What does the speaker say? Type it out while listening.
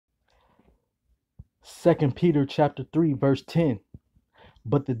Second Peter chapter 3, verse 10.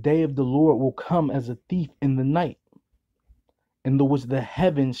 But the day of the Lord will come as a thief in the night, in the which the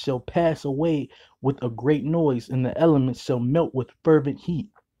heavens shall pass away with a great noise, and the elements shall melt with fervent heat,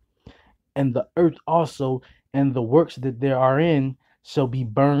 and the earth also and the works that there are in shall be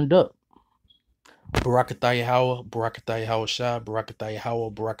burned up. Barakatah Yahweh, Barakatah Yahweh Shai, Barakatah Yahweh,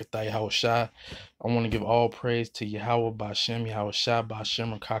 Barakatah Yahweh Shai. I want to give all praise to Yahweh, Bashem, Yahweh Shai,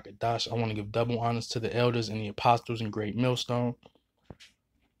 Bashem, Rakakadash. I want to give double honors to the elders and the apostles in Great Millstone.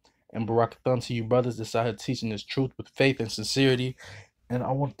 And Barakatah to you brothers that's out here teaching this truth with faith and sincerity. And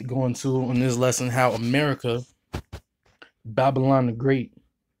I want to go into in this lesson how America, Babylon the Great,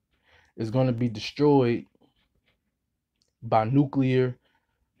 is going to be destroyed by nuclear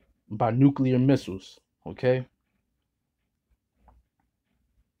missiles. Okay.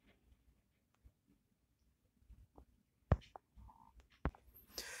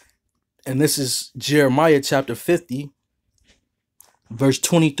 And this is Jeremiah chapter 50, verse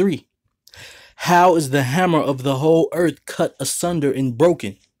 23. How is the hammer of the whole earth cut asunder and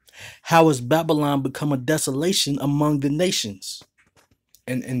broken? How has Babylon become a desolation among the nations?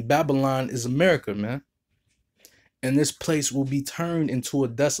 And Babylon is America, man. And this place will be turned into a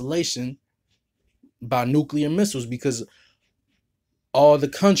desolation by nuclear missiles, because all the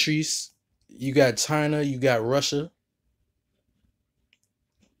countries, you got China, you got Russia,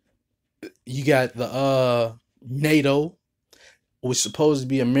 you got the NATO, which is supposed to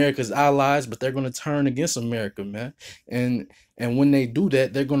be America's allies, but they're gonna turn against America, man. And when they do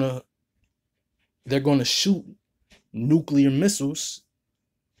that, they're gonna shoot nuclear missiles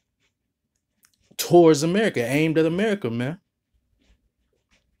towards America, aimed at America, man.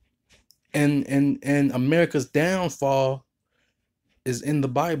 And America's downfall is in the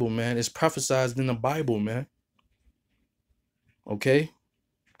Bible, man. It's prophesied in the Bible, man. Okay.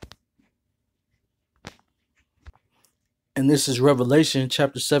 And this is Revelation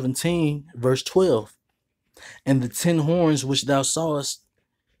chapter 17, verse 12. And the 10 horns which thou sawest,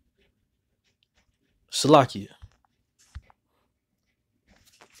 Salakia.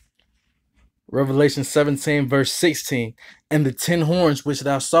 Revelation 17, verse 16. And the 10 horns which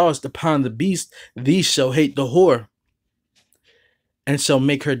thou sawest upon the beast, these shall hate the whore, and shall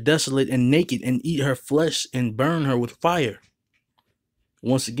make her desolate and naked, and eat her flesh, and burn her with fire.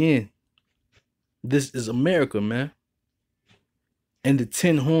 Once again, this is America, man. And the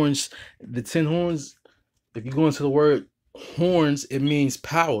 10 horns, if you go into the word horns, it means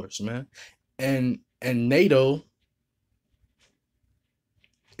powers, man. And NATO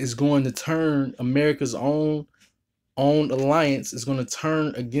is going to turn America's own alliance, is going to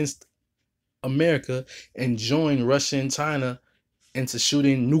turn against America and join Russia and China into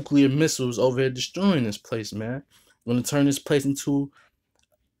shooting nuclear missiles over here, destroying this place, man. Going to turn this place into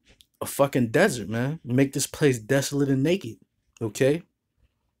a fucking desert, man. Make this place desolate and naked. Okay.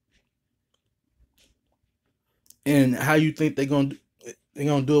 And how you think they're gonna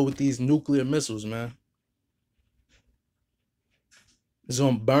do it with these nuclear missiles, man? It's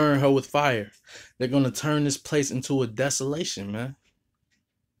gonna burn her with fire. They're gonna turn this place into a desolation, man.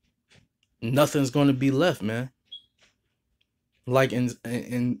 Nothing's gonna be left, man. Like in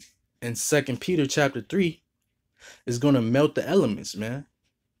 2 Peter chapter 3, it's gonna melt the elements, man.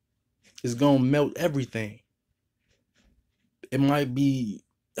 It's gonna melt everything. It might be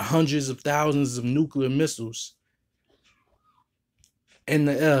hundreds of thousands of nuclear missiles in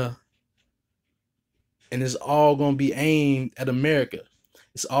the air, and it's all gonna be aimed at America.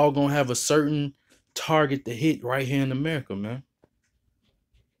 It's all gonna have a certain target to hit right here in America, man.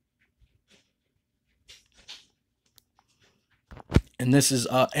 And this is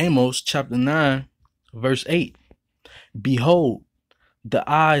Amos chapter 9, verse 8. Behold, the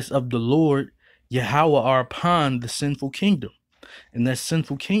eyes of the Lord Yahweh are upon the sinful kingdom. And that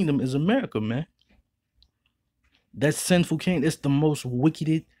sinful kingdom is America, man. That sinful kingdom, it's the most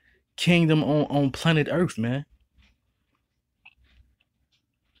wicked kingdom on planet Earth, man.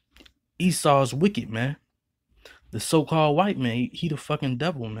 Esau's wicked, man. The so-called white man, he the fucking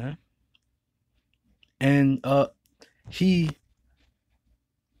devil, man. And he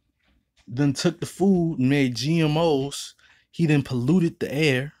then took the food and made GMOs. He then polluted the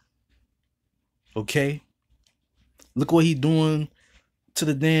air. Okay. Look what he doing to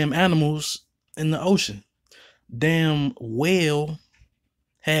the damn animals in the ocean. Damn whale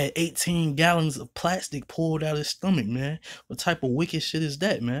had 18 gallons of plastic poured out his stomach, man. What type of wicked shit is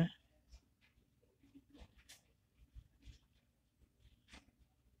that, man?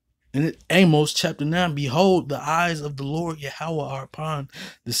 In Amos chapter 9, behold, the eyes of the Lord Yahweh are upon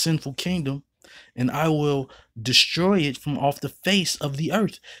the sinful kingdom, and I will destroy it from off the face of the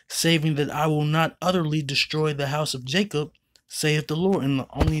earth, saving that I will not utterly destroy the house of Jacob, saith the Lord. And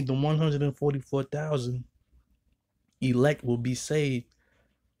only the 144,000 elect will be saved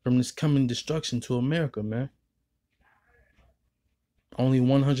from this coming destruction to America, man. Only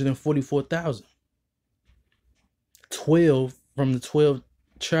 144,000. 12 from the 12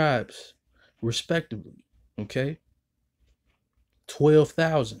 tribes, respectively. Okay?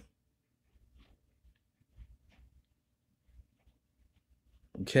 12,000.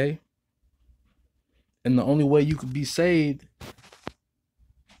 Okay? And the only way you could be saved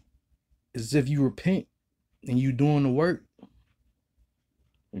is if you repent and you doing the work.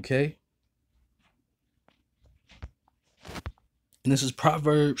 Okay? And this is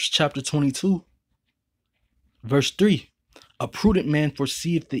Proverbs chapter 22, verse 3. A prudent man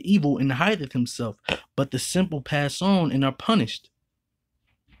foreseeth the evil and hideth himself, but the simple pass on and are punished.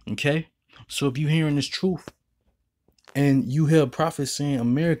 Okay? So if you're hearing this truth and you hear a prophet saying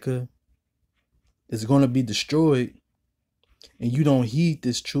America is going to be destroyed, and you don't heed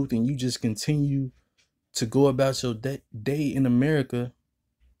this truth and you just continue to go about your day in America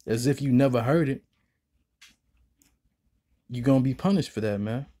as if you never heard it, you're going to be punished for that,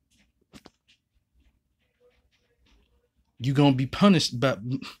 man. You're going to be punished by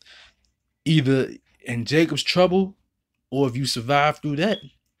either in Jacob's trouble, or if you survive through that,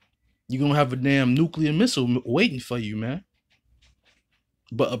 you're going to have a damn nuclear missile waiting for you, man.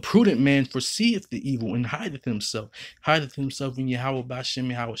 But a prudent man foreseeth the evil and hideth himself. Hideth himself in Yahweh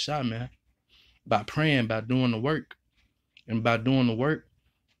Bashem Yahweh Shah, man. By praying, by doing the work. And by doing the work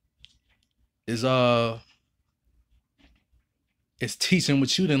is it's teaching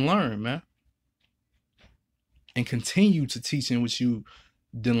what you didn't learn, man. And continue to teaching what you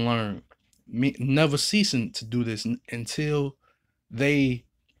didn't learn. Never ceasing to do this until the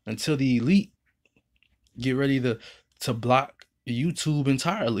elite get ready to block YouTube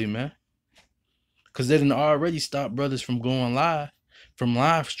entirely, man. Because they didn't already stop brothers from going live, from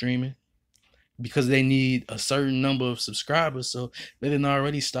live streaming, because they need a certain number of subscribers. So they didn't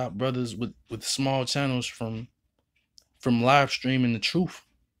already stop brothers with small channels from live streaming the truth.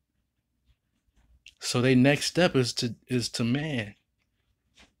 So their next step is to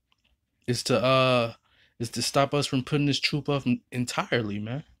stop us from putting this truth up entirely,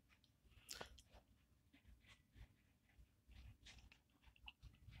 man.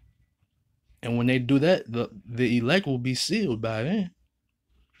 And when they do that, the elect will be sealed by then,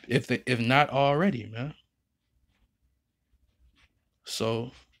 if not already, man.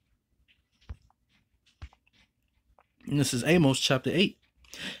 So, and this is Amos chapter 8.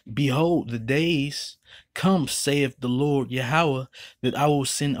 Behold, the days come, saith the Lord Yahweh, that I will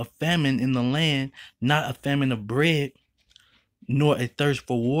send a famine in the land, not a famine of bread, nor a thirst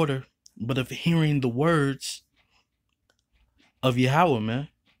for water, but of hearing the words of Yahweh, man.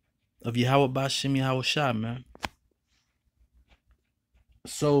 Of Yahweh Bashem Yahweh Shah, man.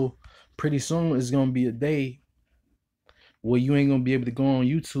 So pretty soon it's gonna be a day where you ain't gonna be able to go on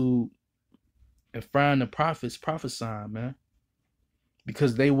YouTube and find the prophets prophesying, man.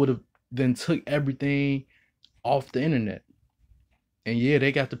 Because they would have then took everything off the internet. And yeah,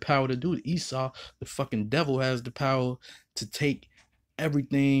 they got the power to do it. Esau, the fucking devil, has the power to take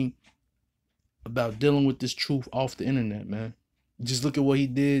everything about dealing with this truth off the internet, man. Just look at what he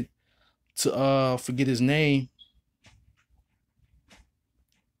did to forget his name,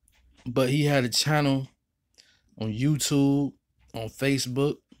 but he had a channel on YouTube, on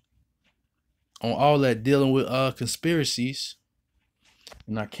Facebook, on all that, dealing with conspiracies.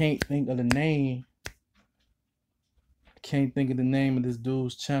 And I can't think of the name. I can't think of the name of this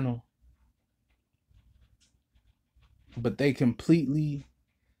dude's channel. But they completely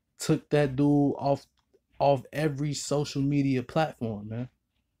took that dude off every social media platform, man.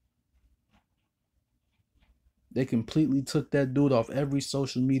 They completely took that dude off every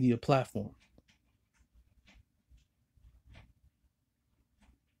social media platform.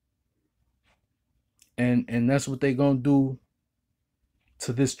 And that's what they gonna do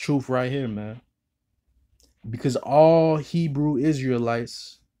to this truth right here, man. Because all Hebrew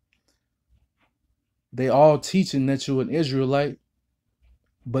Israelites, they all teaching that you're an Israelite,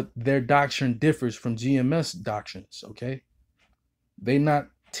 but their doctrine differs from GMS doctrines, okay? They not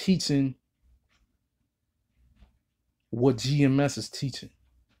teaching what GMS is teaching.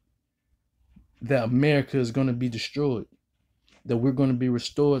 That America is going to be destroyed. That we're going to be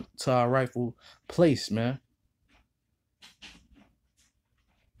restored to our rightful place, man.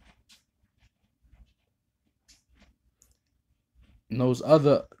 And those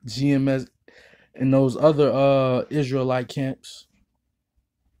other GMS and those other Israelite camps,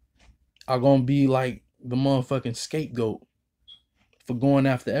 are gonna be like the motherfucking scapegoat for going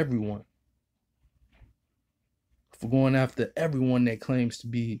after everyone. For going after everyone that claims to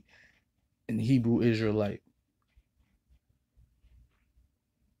be an Hebrew Israelite.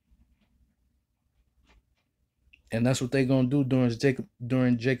 And that's what they're gonna do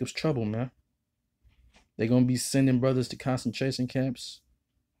during Jacob's trouble, man. They're gonna be sending brothers to concentration camps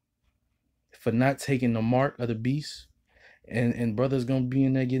for not taking the mark of the beast. And brothers gonna be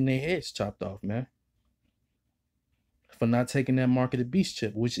in there getting their heads chopped off, man. For not taking that mark of the beast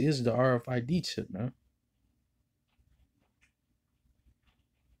chip, which is the RFID chip, man.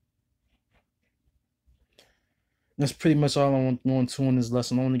 That's pretty much all I want going to in this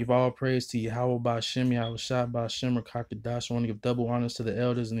lesson. I want to give all praise to Yahweh Ba'Shem, Yahweh Shah Ba'Shem, Rakakadash. I want to give double honors to the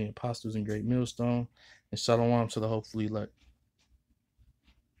elders and the apostles in Great Millstone. And shalom to the hopefully elect.